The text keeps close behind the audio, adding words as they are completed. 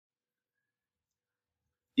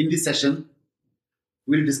In this session,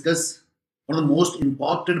 we will discuss one of the most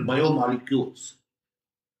important biomolecules,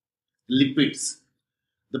 lipids,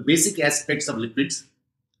 the basic aspects of lipids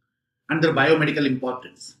and their biomedical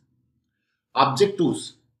importance.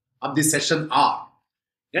 Objectives of this session are,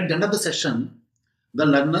 at the end of the session, the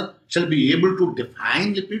learner shall be able to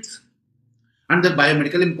define lipids and their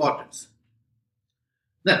biomedical importance.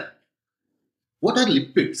 Then, what are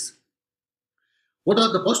lipids? What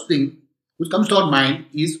are the first thing which comes to our mind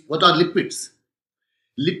is what are lipids?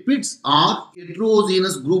 Lipids are a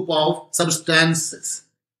heterogeneous group of substances.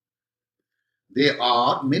 There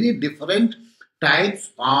are many different types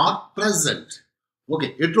are present.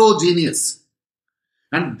 Okay, heterogeneous.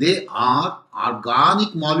 And they are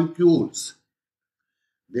organic molecules.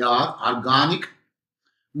 They are organic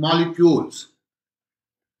molecules.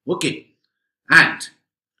 Okay. And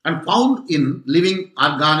found in living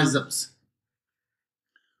organisms.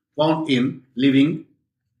 Found in living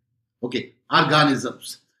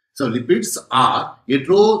organisms. So lipids are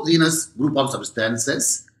heterogeneous group of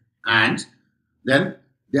substances and then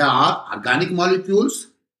they are organic molecules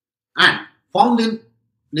and found in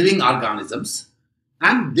living organisms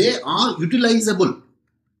and they are utilizable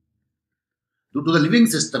due to the living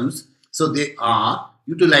systems. So they are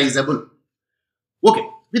utilizable. Okay,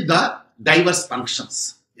 with the diverse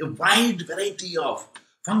functions. A wide variety of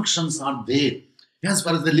functions are there as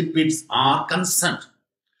far as the lipids are concerned.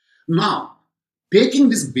 Now, taking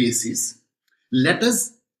this basis, let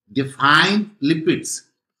us define lipids.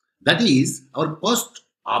 That is our first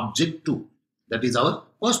objective. That is our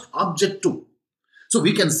first objective. So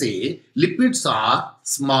we can say lipids are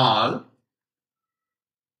small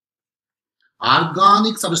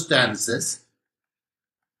organic substances.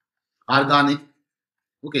 Organic,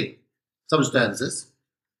 substances.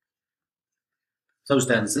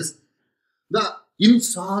 The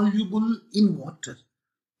insoluble in water.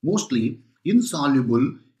 Mostly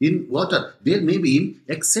insoluble in water. There may be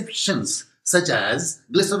exceptions such as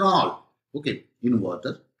glycerol, in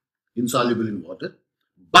water, insoluble in water.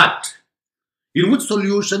 But in which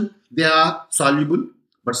solution they are soluble?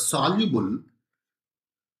 But soluble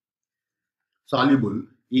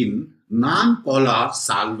in non-polar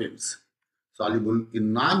solvents. Soluble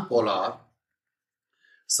in non-polar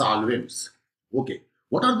solvents. Okay.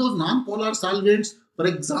 What are those non-polar solvents? For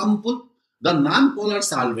example, the non-polar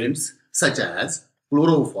solvents such as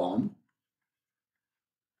chloroform,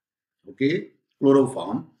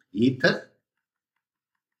 chloroform, ether,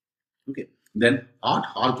 then hot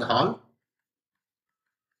alcohol,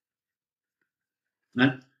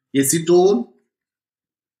 and acetone,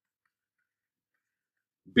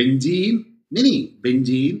 benzene,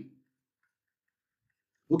 benzene.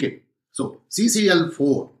 So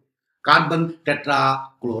CCl4, carbon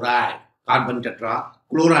tetrachloride.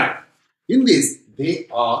 In this, they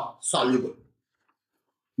are soluble.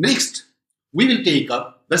 Next, we will take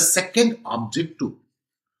up the second objective.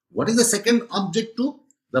 What is the second objective?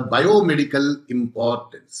 The biomedical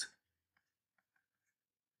importance.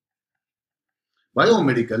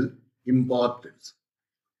 Biomedical importance.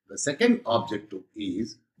 The second objective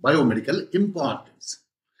is biomedical importance.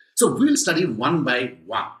 So we will study one by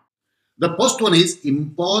one. The first one is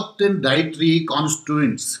important dietary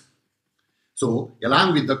constituents. So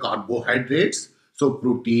along with the carbohydrates, so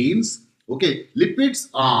proteins, lipids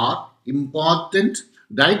are important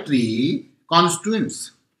dietary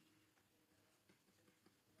constituents.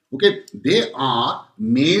 They are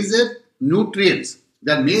major nutrients.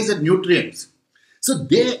 They are major nutrients. So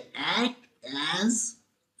they act as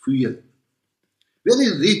fuel,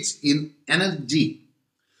 very rich in energy.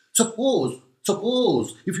 Suppose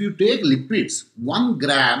if you take lipids, 1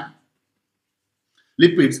 gram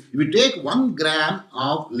lipids, if you take 1 gram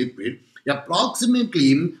of lipid,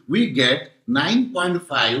 approximately we get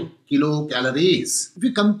 9.5 kilocalories. If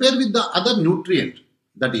you compare with the other nutrient,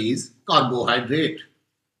 that is carbohydrate.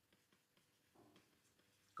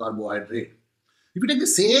 If you take the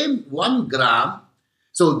same 1 gram,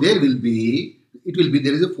 so there is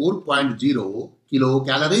a 4.0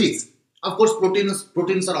 kilocalories. Of course,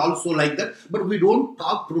 proteins are also like that, but we don't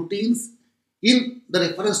talk proteins in the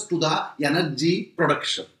reference to the energy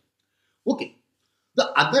production.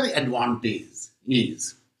 The other advantage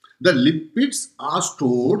is the lipids are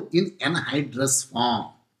stored in anhydrous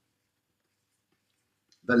form.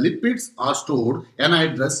 The lipids are stored in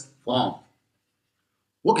anhydrous form.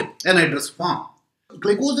 Anhydrous form.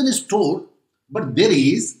 Glycogen is stored, but there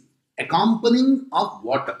is accompanying of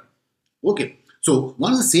water. So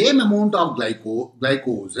one is the same amount of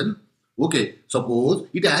glycogen. Suppose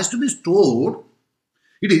it has to be stored.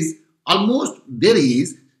 It is almost there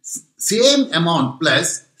is same amount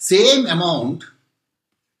plus same amount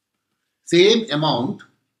same amount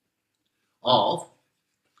of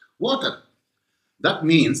water. That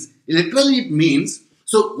means, literally it means,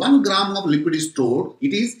 so 1 gram of lipid is stored,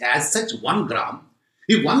 it is as such 1 gram.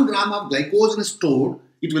 If 1 gram of glycogen is stored,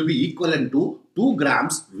 it will be equivalent to 2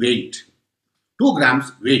 grams weight. 2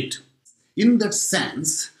 grams weight. In that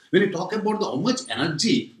sense, when you talk about how much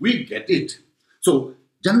energy, we get it. So,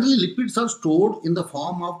 generally lipids are stored in the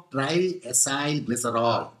form of triacyl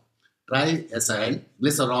glycerol. Triacyl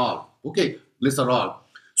glycerol. Okay, glycerol.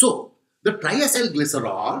 So, the triacyl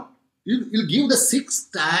glycerol will give the 6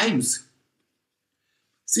 times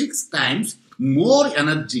more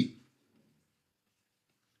energy.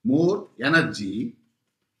 More energy,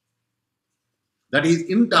 that is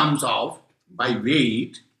in terms of by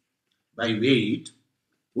weight,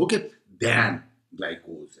 okay, than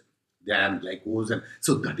glycogen.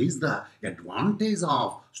 So that is the advantage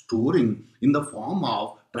of storing in the form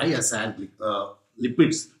of triacyl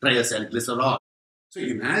lipids, triacyl glycerol. So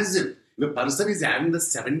imagine if a person is having the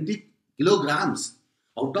 70 kilograms.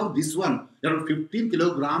 Out of this one, there are 15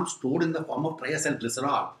 kilograms stored in the form of triacyl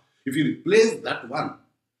glycerol. If you replace that one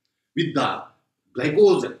with the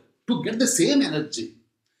glycogen to get the same energy,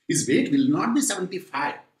 his weight will not be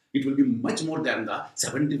 75. It will be much more than the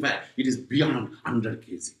 75. It is beyond 100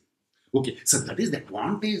 kg. Okay, so that is the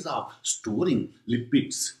advantage of storing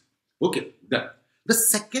lipids. Okay, the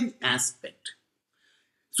second aspect.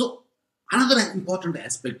 So another important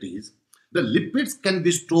aspect is the lipids can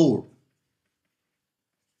be stored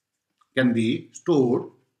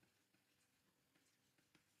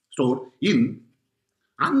in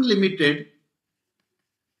unlimited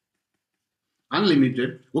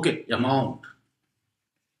okay amount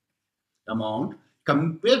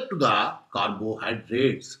compared to the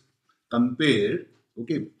carbohydrates,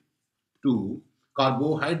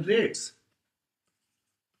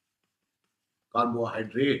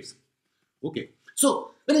 okay.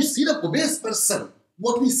 So when you see the obese person,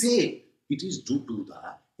 what we say, it is due to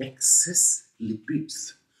the excess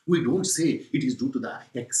lipids. We don't say it is due to the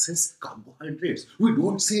excess carbohydrates. We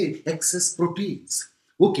don't say excess proteins.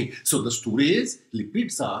 Okay, so the storage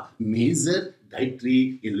lipids are major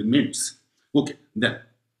dietary elements. Okay, then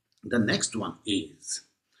the next one is,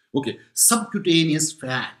 okay, subcutaneous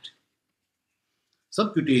fat.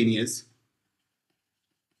 Subcutaneous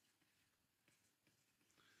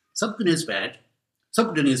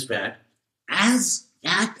fat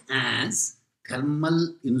act as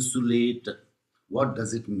thermal insulator. What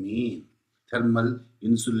does it mean? Thermal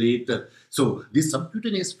insulator. So this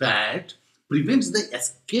subcutaneous fat prevents the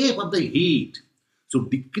escape of the heat. So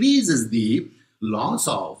decreases the loss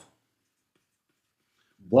of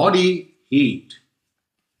body heat.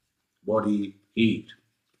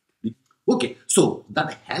 Okay, so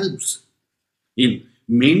that helps in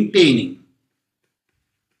maintaining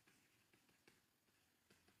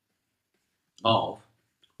of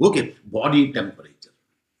body temperature.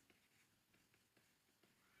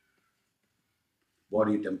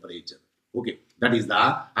 Okay, that is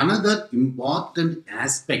the another important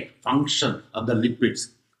aspect, function of the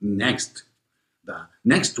lipids. Next, the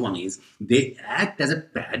next one is they act as a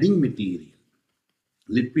padding material.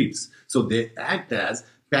 Lipids, so they act as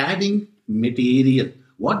padding material.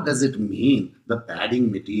 What does it mean, the padding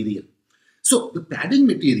material? So the padding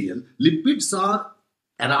material, lipids are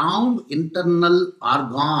around internal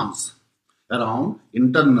organs,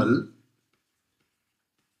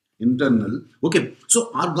 okay,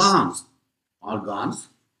 so organs,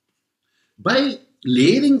 by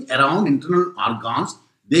layering around internal organs,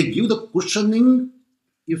 they give the cushioning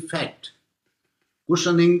effect.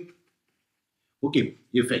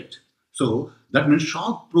 So that means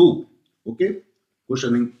shock proof, okay,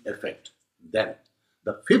 cushioning effect. Then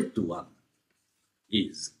the fifth one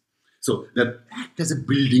is, so they act as a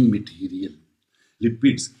building material.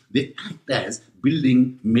 Lipids, they act as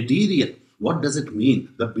building material. What does it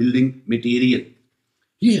mean, the building material?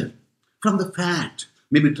 Here, from the fat,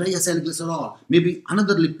 maybe triacyl glycerol, maybe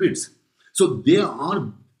another lipids. So they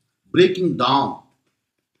are breaking down.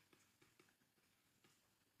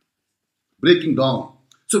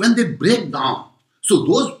 So when they break down, so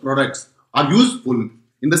those products are useful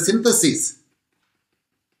in the synthesis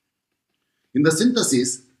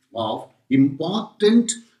of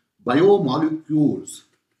important biomolecules.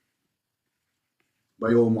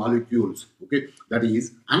 Okay, that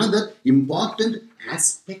is another important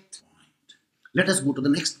aspect. Let us go to the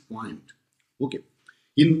next point. Okay,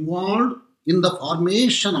 involved in the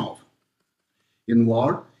formation of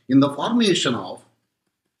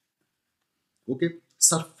okay,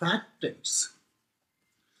 surfactants.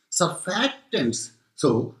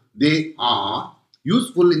 So they are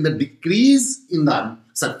useful in the decrease in the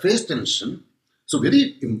surface tension. So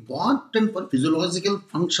very important for physiological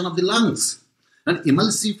function of the lungs. And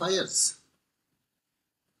emulsifiers.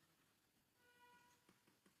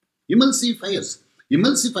 Emulsifiers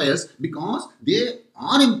because they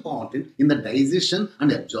are important in the digestion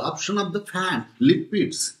and absorption of the fat,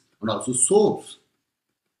 lipids, and also soaps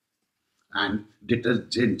and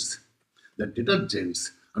detergents. The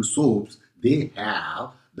detergents and soaps, they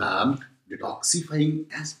have the detoxifying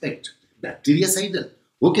aspect, bactericidal.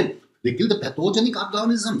 Okay, they kill the pathogenic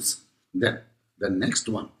organisms. Then the next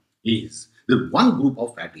one is the one group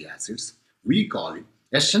of fatty acids, we call it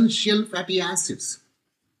essential fatty acids.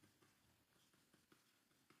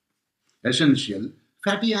 Essential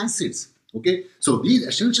fatty acids. Okay, so these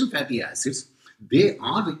essential fatty acids, they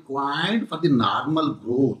are required for the normal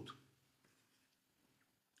growth.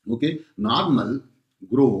 Okay, normal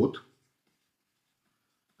growth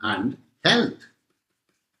and health.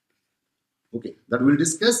 Okay, that we'll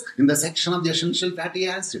discuss in the section of the essential fatty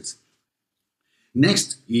acids.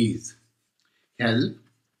 Next is help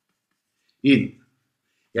in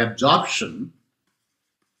absorption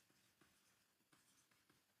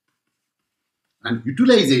and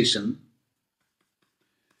utilization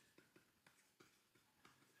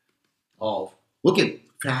of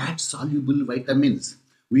fat soluble vitamins.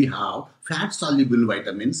 We have fat soluble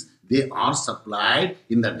vitamins. They are supplied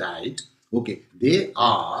in the diet. Okay, they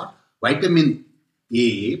are vitamin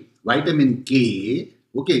A, vitamin K,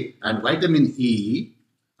 okay, and vitamin E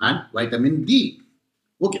and vitamin D.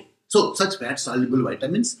 Okay, so such fat soluble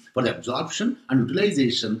vitamins for the absorption and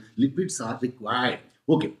utilization, lipids are required.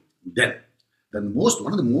 Okay, then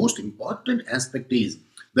one of the most important aspect is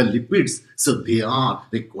the lipids. So they are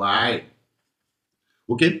required.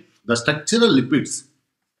 Okay, the structural lipids,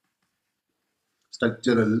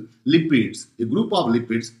 a group of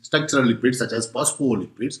lipids, structural lipids such as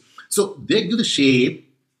phospholipids. So they give the shape,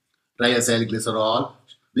 triacylglycerol,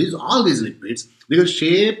 all these lipids, they give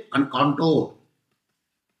shape and contour.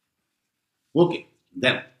 Okay,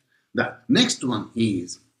 then the next one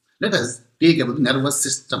is, let us take about the nervous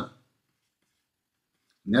system.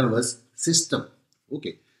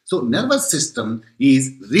 Okay, so nervous system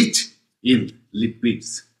is rich in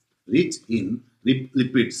lipids.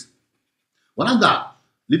 One of the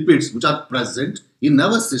lipids which are present in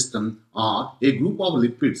nervous system are a group of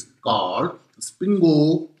lipids called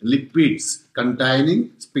sphingolipids,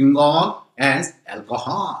 containing sphingol as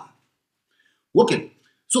alcohol. Okay,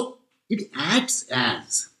 so it acts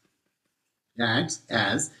as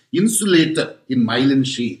insulator in myelin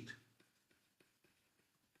sheath.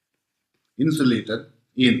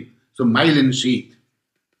 Myelin sheath.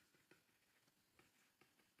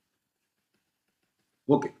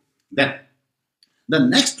 Okay, then the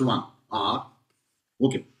next one are,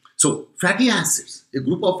 so fatty acids, a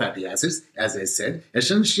group of fatty acids, as I said,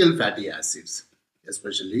 essential fatty acids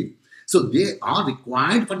especially. So they are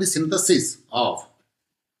required for the synthesis of,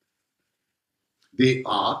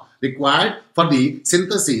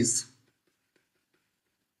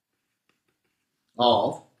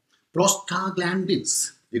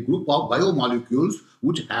 prostaglandins, a group of biomolecules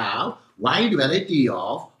which have wide variety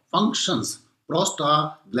of functions.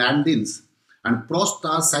 Prostaglandins and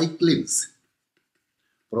prostacyclins.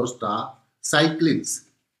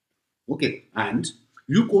 Okay, and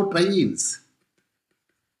leukotrienes.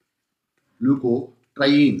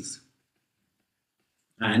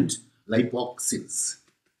 And lipoxins.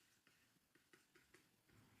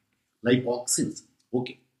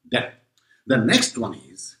 Okay, then the next one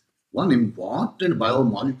is one important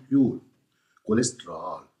biomolecule,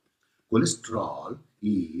 cholesterol. Cholesterol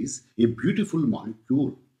is a beautiful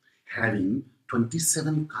molecule having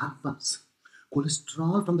 27 carbons.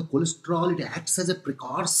 From the cholesterol, it acts as a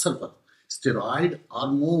precursor for steroid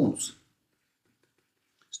hormones.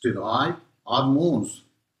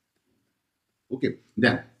 Okay,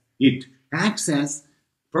 then it acts as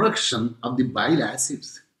production of the bile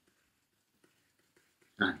acids.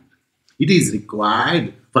 And it is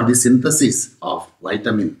required for the synthesis of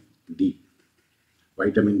vitamin D.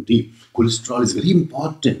 Cholesterol is very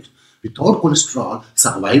important. Without cholesterol,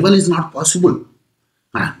 survival is not possible.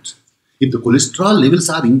 And if the cholesterol levels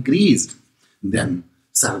are increased, then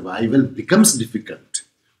survival becomes difficult.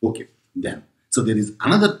 Okay, then, so there is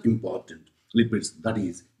another important lipids, that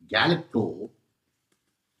is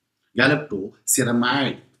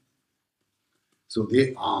galactoceramide. So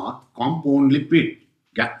they are compound lipid,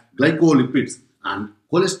 glycolipids, and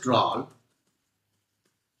cholesterol.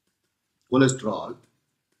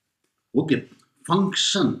 Okay,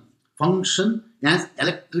 function as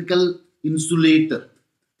electrical insulator.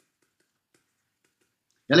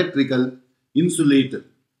 insulators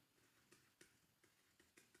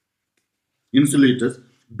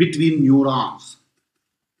between neurons.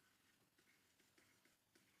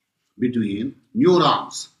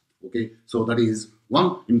 Okay, so that is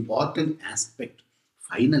one important aspect.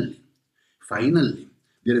 Finally,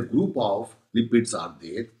 there are a group of lipids are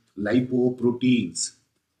there, lipoproteins,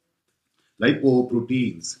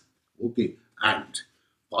 okay, and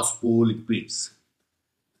phospholipids.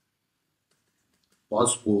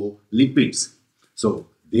 So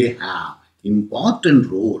they have important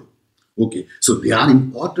role. Okay, so they are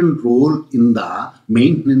important role in the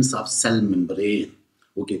maintenance of cell membrane.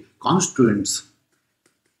 Okay, constituents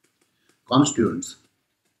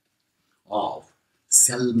of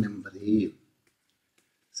cell membrane.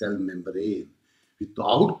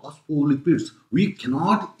 Without phospholipids, we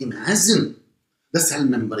cannot imagine the cell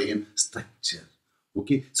membrane structure.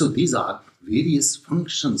 Okay, so these are various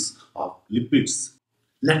functions of lipids.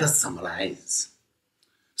 Let us summarize.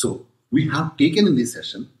 So we have taken in this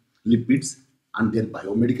session lipids and their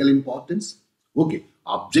biomedical importance. Okay,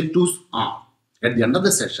 objectives are, at the end of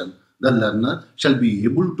the session, the learner shall be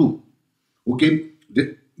able to give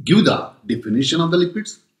the definition of the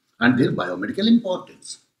lipids and their biomedical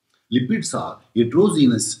importance. Lipids are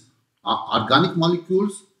heterogeneous organic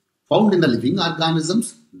molecules found in the living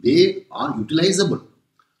organisms. They are utilizable.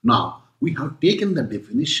 Now, we have taken the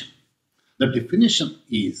definition. The definition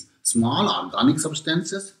is small organic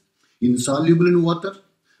substances insoluble in water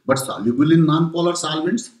but soluble in nonpolar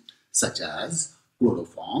solvents such as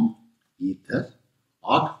chloroform, ether,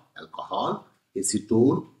 or alcohol,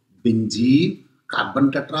 acetone, benzene,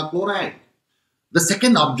 carbon tetrachloride. The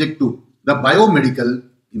second objective, the biomedical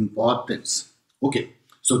importance. Okay,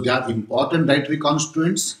 so they are important dietary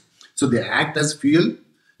constituents. So they act as fuel.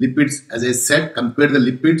 Lipids, as I said, compare the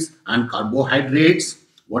lipids and carbohydrates.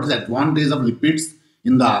 What is the advantage of lipids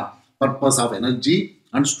in the purpose of energy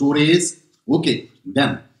and storage? Okay,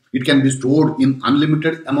 then it can be stored in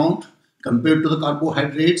unlimited amount compared to the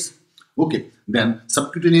carbohydrates. Okay, then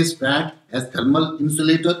subcutaneous fat as thermal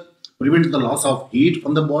insulator prevents the loss of heat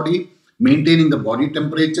from the body, maintaining the body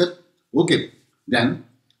temperature. Okay, then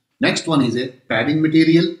next one is a padding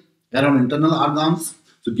material around internal organs,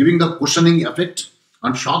 so giving the cushioning effect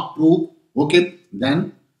and shock proof. Okay,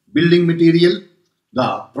 then building material,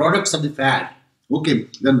 the products of the fat. Okay,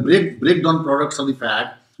 then breakdown products of the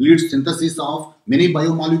fat leads synthesis of many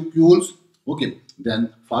biomolecules. Okay, then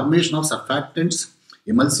formation of surfactants,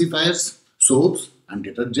 emulsifiers, soaps and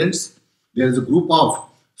detergents. There is a group of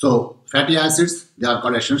fatty acids. They are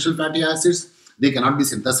called essential fatty acids. They cannot be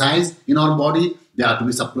synthesized in our body. They are to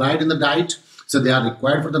be supplied in the diet. So they are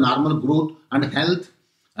required for the normal growth and health.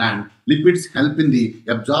 And lipids help in the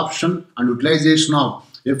absorption and utilization of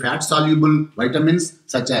fat-soluble vitamins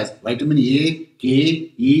such as vitamin A, K,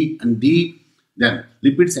 E, and D. Then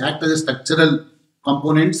lipids act as structural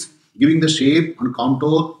components, giving the shape and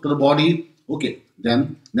contour to the body. Okay.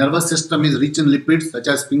 Then nervous system is rich in lipids such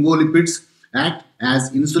as sphingolipids, act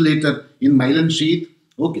as insulator in myelin sheath.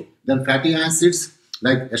 Okay. Then fatty acids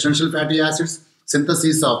like essential fatty acids,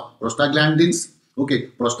 synthesis of prostaglandins, okay,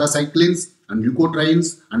 prostacyclins and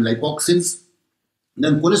leukotrienes and lipoxins.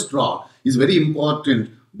 Then cholesterol is very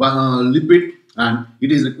important lipid and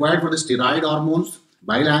it is required for the steroid hormones,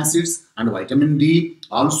 bile acids and vitamin D.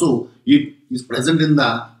 Also, it is present in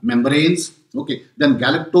the membranes. Okay, then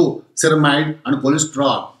galactoceramide and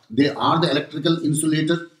cholesterol, they are the electrical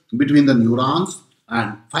insulator between the neurons.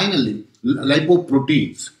 And finally,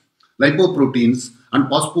 lipoproteins and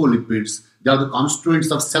phospholipids, they are the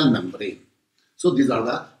constituents of cell membrane. So these are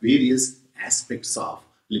the various aspects of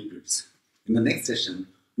lipids. In the next session,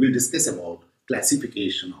 we'll discuss about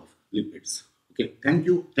classification of lipids. Okay, thank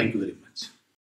you very much.